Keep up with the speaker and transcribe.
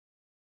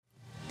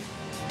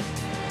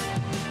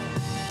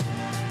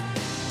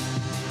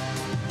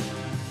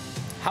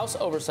House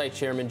Oversight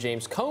Chairman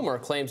James Comer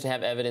claims to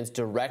have evidence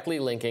directly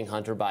linking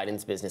Hunter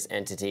Biden's business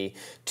entity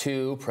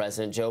to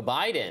President Joe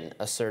Biden,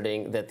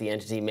 asserting that the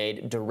entity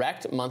made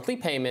direct monthly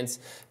payments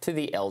to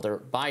the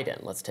elder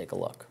Biden. Let's take a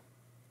look.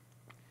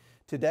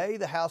 Today,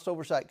 the House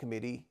Oversight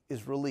Committee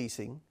is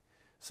releasing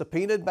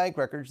subpoenaed bank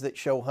records that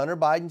show Hunter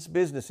Biden's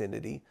business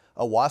entity,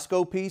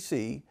 Owasco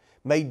PC,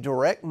 made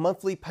direct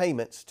monthly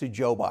payments to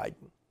Joe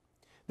Biden.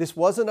 This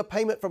wasn't a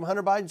payment from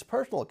Hunter Biden's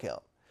personal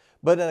account,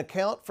 but an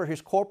account for his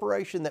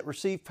corporation that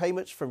received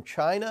payments from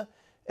China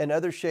and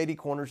other shady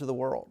corners of the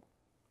world.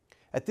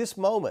 At this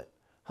moment,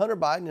 Hunter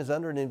Biden is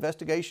under an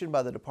investigation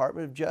by the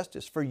Department of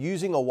Justice for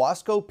using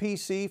Owasco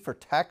PC for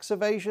tax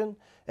evasion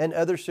and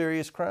other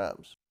serious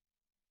crimes.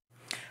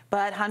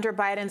 But Hunter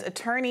Biden's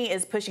attorney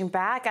is pushing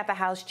back at the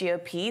House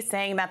GOP,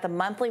 saying that the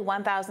monthly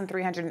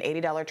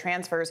 $1,380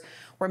 transfers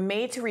were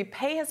made to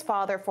repay his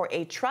father for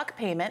a truck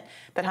payment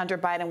that Hunter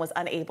Biden was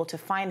unable to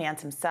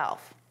finance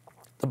himself.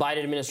 The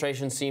Biden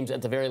administration seems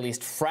at the very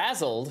least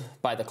frazzled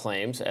by the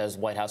claims, as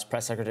White House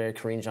Press Secretary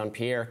Karine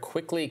Jean-Pierre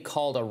quickly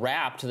called a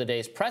wrap to the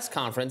day's press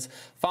conference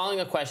following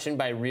a question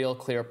by Real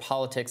Clear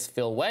Politics'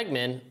 Phil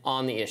Wegmann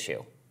on the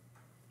issue.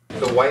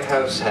 The White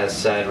House has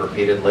said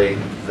repeatedly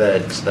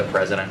that the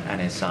president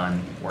and his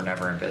son were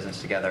never in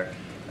business together.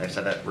 They've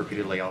said that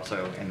repeatedly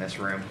also in this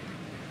room.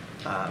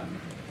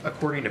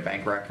 According to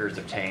bank records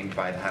obtained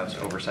by the House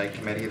Oversight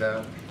Committee,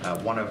 though,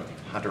 one of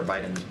Hunter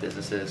Biden's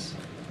businesses,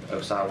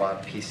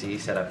 Osawa PC,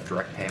 set up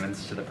direct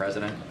payments to the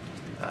president.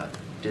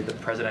 Did the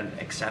president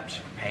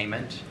accept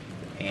payment?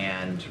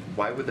 And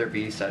why would there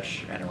be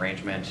such an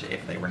arrangement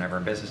if they were never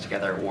in business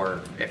together,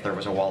 or if there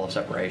was a wall of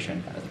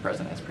separation, as the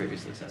president has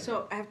previously said?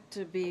 So I have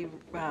to be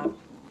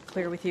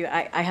clear with you.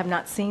 I have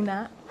not seen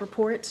that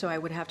report, so I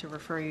would have to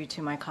refer you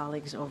to my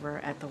colleagues over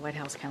at the White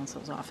House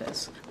counsel's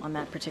office on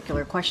that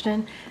particular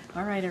question.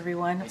 All right,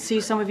 everyone.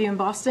 See some of you in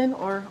Boston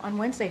or on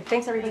Wednesday.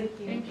 Thanks, everybody.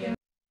 Thank you.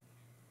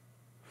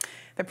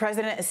 The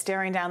president is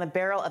staring down the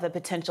barrel of a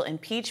potential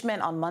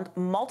impeachment on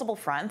multiple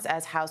fronts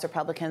as House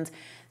Republicans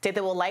state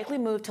they will likely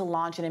move to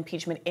launch an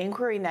impeachment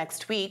inquiry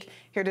next week.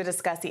 Here to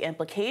discuss the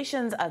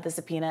implications of the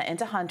subpoena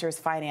into Hunter's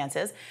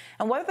finances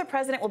and whether the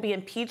president will be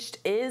impeached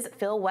is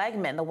Phil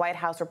Wegmann, the White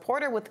House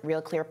reporter with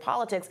Real Clear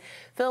Politics.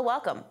 Phil,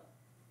 welcome.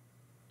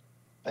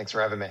 Thanks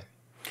for having me.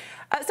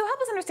 So help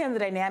us understand the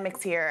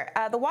dynamics here.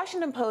 The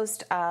Washington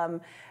Post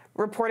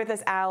reported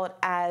this out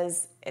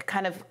as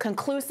kind of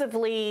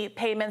conclusively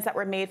payments that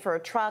were made for a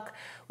truck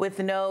with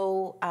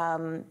no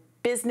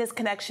business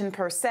connection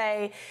per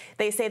se.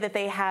 They say that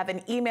they have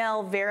an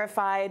email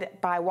verified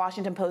by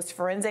Washington Post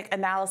forensic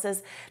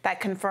analysis that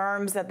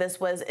confirms that this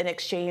was in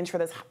exchange for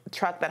this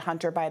truck that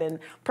Hunter Biden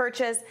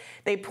purchased.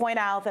 They point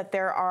out that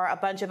there are a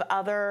bunch of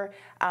other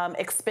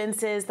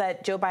expenses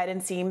that Joe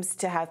Biden seems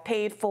to have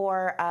paid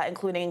for,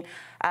 including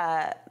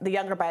the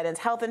younger Biden's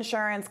health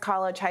insurance,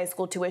 college, high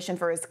school tuition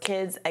for his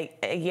kids, a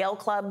Yale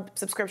Club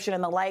subscription,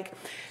 and the like.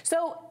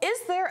 So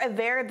is there a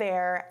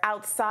there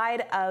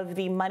outside of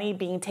the money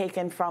being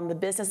taken from the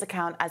business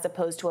account as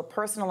opposed to a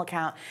personal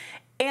account?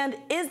 And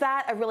is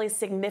that a really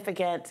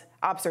significant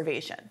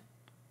observation?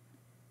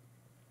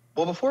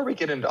 Well, before we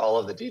get into all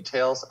of the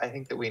details, I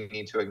think that we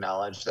need to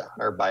acknowledge that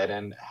Hunter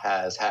Biden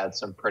has had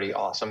some pretty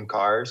awesome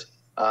cars.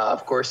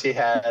 Of course, he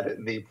had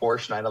the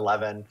Porsche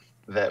 911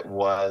 that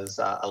was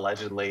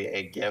allegedly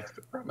a gift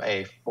from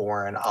a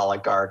foreign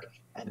oligarch.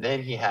 And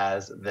then he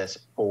has this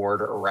Ford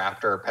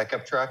Raptor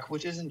pickup truck,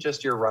 which isn't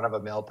just your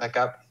run-of-the-mill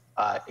pickup.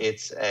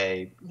 It's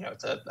a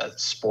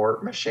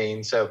sport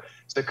machine. So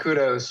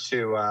kudos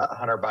to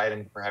Hunter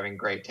Biden for having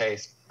great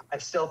taste. I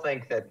still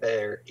think that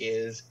there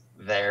is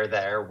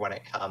there when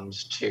it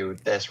comes to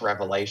this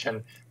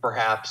revelation.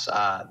 Perhaps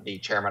the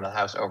chairman of the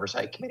House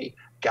Oversight Committee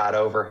got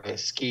over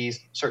his skis.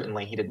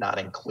 Certainly, he did not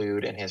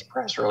include in his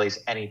press release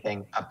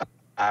anything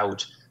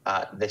about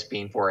this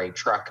being for a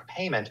truck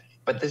payment.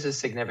 But this is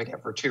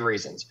significant for two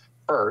reasons.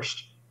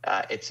 First,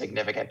 it's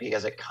significant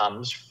because it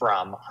comes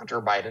from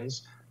Hunter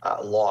Biden's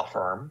law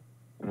firm,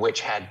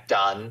 which had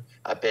done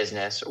a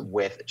business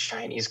with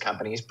Chinese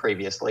companies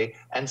previously.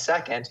 And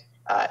second,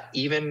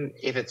 even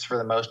if it's for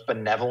the most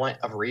benevolent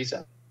of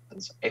reasons,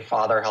 a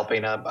father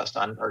helping a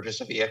son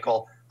purchase a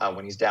vehicle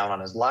when he's down on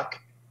his luck,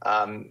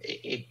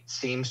 it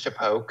seems to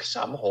poke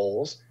some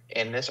holes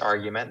in this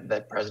argument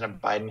that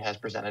President Biden has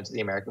presented to the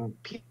American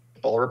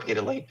people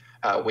repeatedly,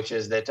 which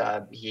is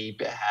that he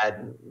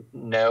had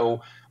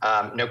no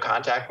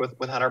contact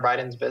with Hunter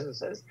Biden's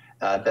businesses,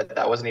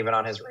 that wasn't even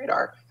on his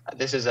radar.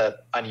 This is an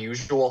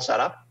unusual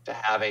setup to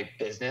have a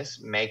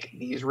business make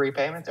these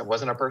repayments. It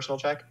wasn't a personal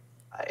check.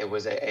 It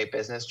was a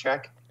business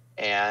check.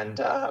 And,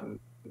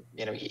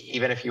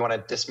 even if you want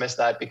to dismiss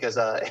that because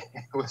it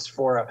was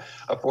for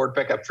a Ford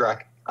pickup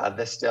truck,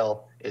 this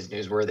still is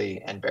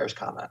newsworthy and bears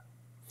comment.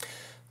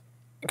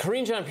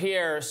 Karine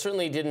Jean-Pierre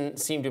certainly didn't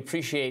seem to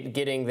appreciate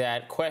getting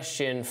that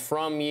question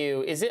from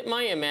you. Is it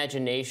my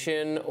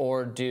imagination,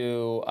 or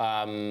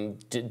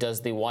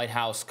does the White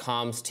House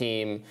comms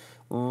team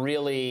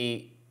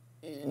really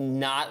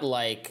not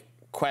like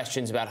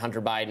questions about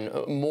Hunter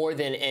Biden more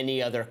than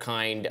any other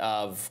kind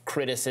of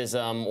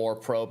criticism or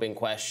probing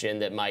question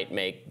that might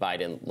make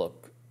Biden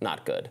look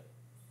not good?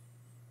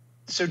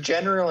 So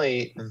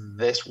generally,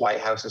 this White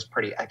House is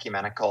pretty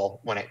ecumenical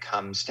when it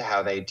comes to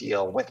how they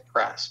deal with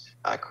press.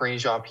 Karine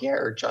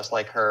Jean-Pierre, just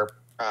like her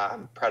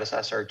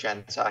predecessor,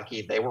 Jen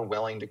Psaki, they were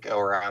willing to go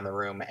around the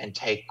room and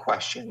take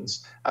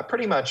questions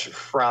pretty much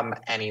from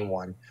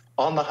anyone.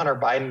 On the Hunter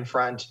Biden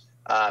front,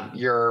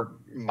 your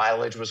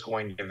mileage was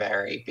going to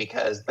vary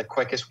because the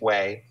quickest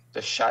way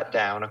to shut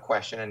down a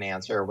question and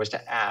answer was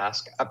to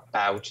ask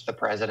about the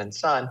president's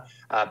son,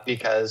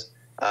 because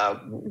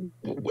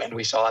when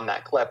we saw in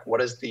that clip, what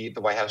does the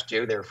White House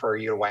do? They refer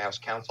you to White House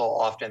counsel.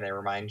 Often they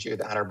remind you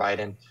that Hunter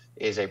Biden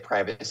is a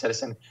private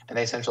citizen, and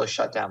they essentially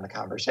shut down the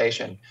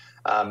conversation.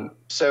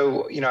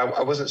 So,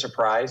 I wasn't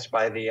surprised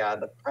by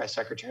the press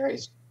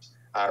secretary's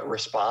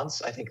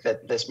response. I think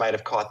that this might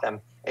have caught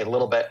them a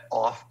little bit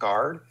off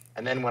guard.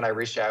 And then when I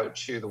reached out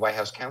to the White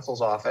House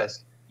counsel's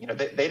office,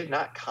 they did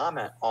not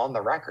comment on the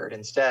record.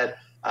 Instead,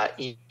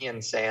 Ian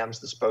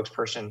Sams, the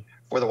spokesperson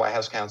for the White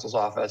House counsel's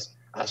office,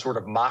 sort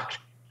of mocked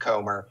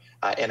Comer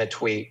in a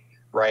tweet,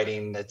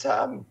 writing that,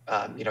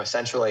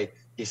 essentially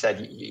he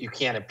said, you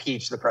can't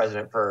impeach the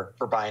president for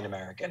buying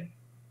American.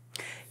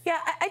 Yeah,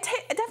 I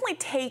definitely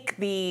take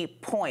the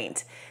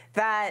point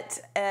that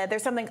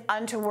there's something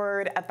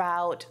untoward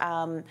about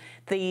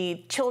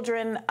the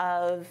children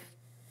of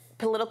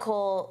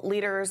political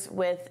leaders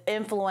with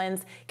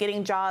influence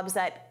getting jobs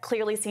that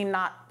clearly seem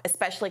not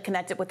especially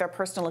connected with their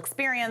personal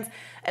experience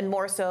and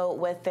more so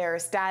with their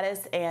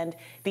status and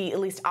the at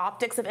least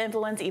optics of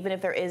influence, even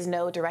if there is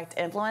no direct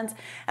influence.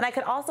 And I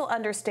could also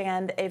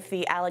understand if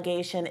the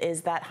allegation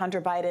is that Hunter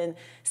Biden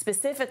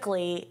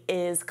specifically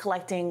is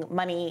collecting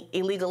money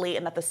illegally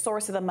and that the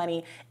source of the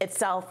money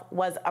itself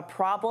was a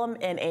problem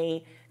in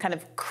a kind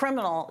of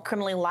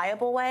criminally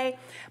liable way.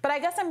 But I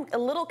guess I'm a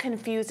little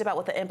confused about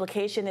what the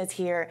implication is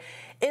here.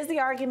 Is the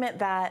argument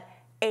that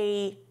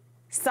a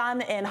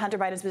son in Hunter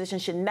Biden's position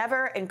should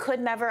never and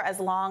could never, as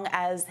long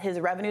as his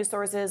revenue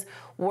sources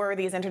were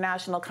these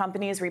international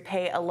companies,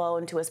 repay a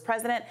loan to his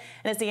president?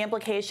 And is the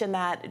implication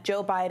that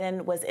Joe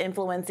Biden was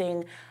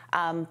influencing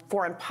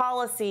foreign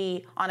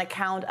policy on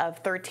account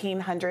of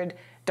 $1,300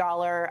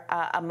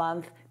 a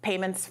month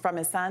payments from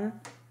his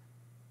son?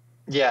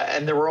 Yeah,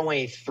 and there were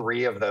only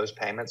 3 of those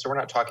payments. So we're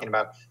not talking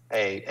about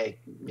a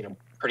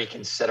pretty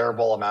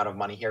considerable amount of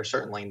money here.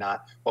 Certainly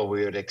not what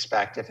we would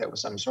expect if it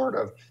was some sort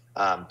of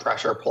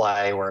pressure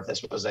play or if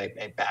this was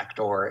a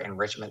backdoor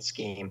enrichment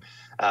scheme.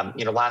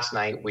 Last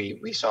night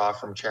we saw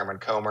from Chairman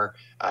Comer,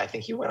 I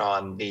think he went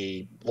on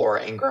the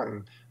Laura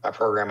Ingraham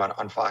program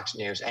on Fox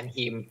News, and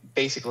he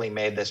basically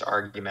made this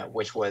argument,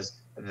 which was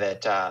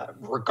that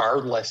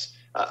regardless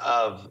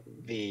of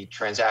the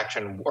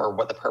transaction or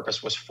what the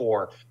purpose was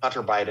for,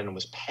 Hunter Biden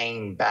was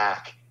paying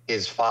back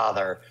his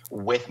father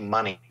with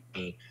money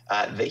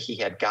that he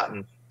had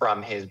gotten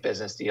from his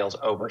business deals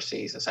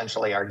overseas,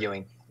 essentially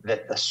arguing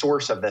that the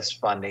source of this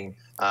funding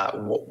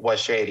was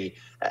shady.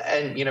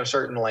 And,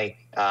 certainly,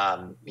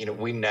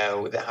 we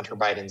know that Hunter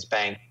Biden's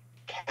bank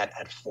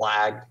had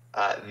flagged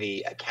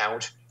the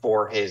account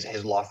for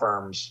his law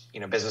firm's,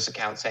 business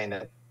account, saying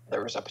that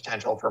there was a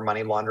potential for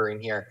money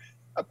laundering here.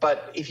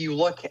 But if you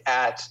look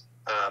at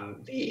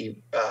the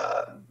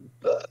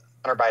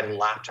Hunter Biden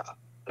laptop,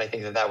 and I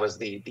think that was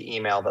the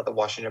email that the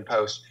Washington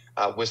Post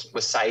was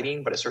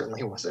citing, but it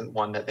certainly wasn't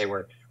one that they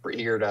were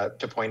eager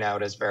to point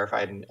out as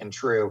verified and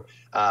true.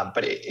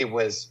 But it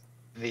was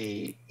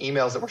the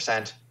emails that were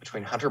sent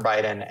between Hunter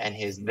Biden and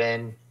his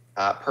then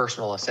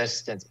personal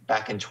assistant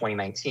back in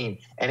 2019.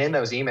 And in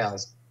those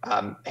emails,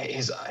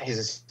 his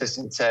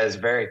assistant says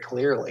very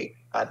clearly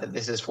that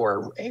this is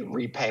for a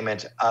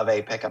repayment of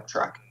a pickup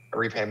truck, a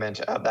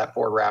repayment of that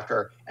Ford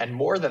Raptor. And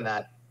more than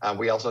that,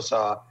 we also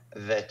saw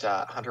that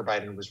Hunter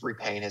Biden was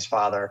repaying his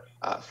father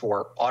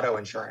for auto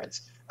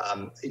insurance.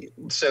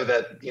 So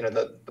that,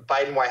 the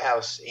Biden White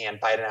House and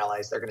Biden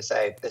allies, they're going to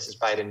say this is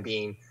Biden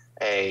being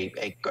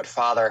a good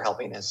father,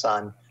 helping his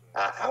son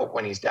out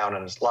when he's down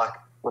on his luck.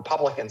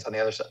 Republicans, on the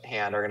other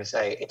hand, are going to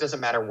say it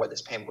doesn't matter what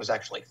this payment was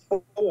actually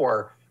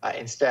for.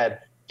 Instead,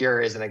 here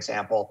is an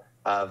example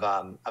of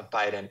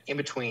Biden in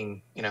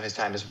between, his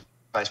time as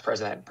vice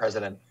president and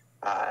president,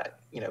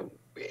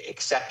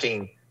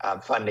 accepting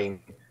funding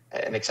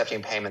and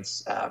accepting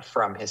payments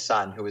from his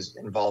son, who was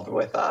involved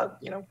with,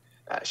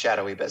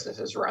 shadowy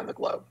businesses around the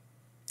globe.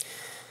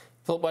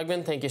 Philip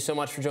Wegmann, thank you so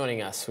much for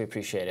joining us. We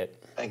appreciate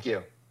it. Thank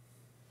you.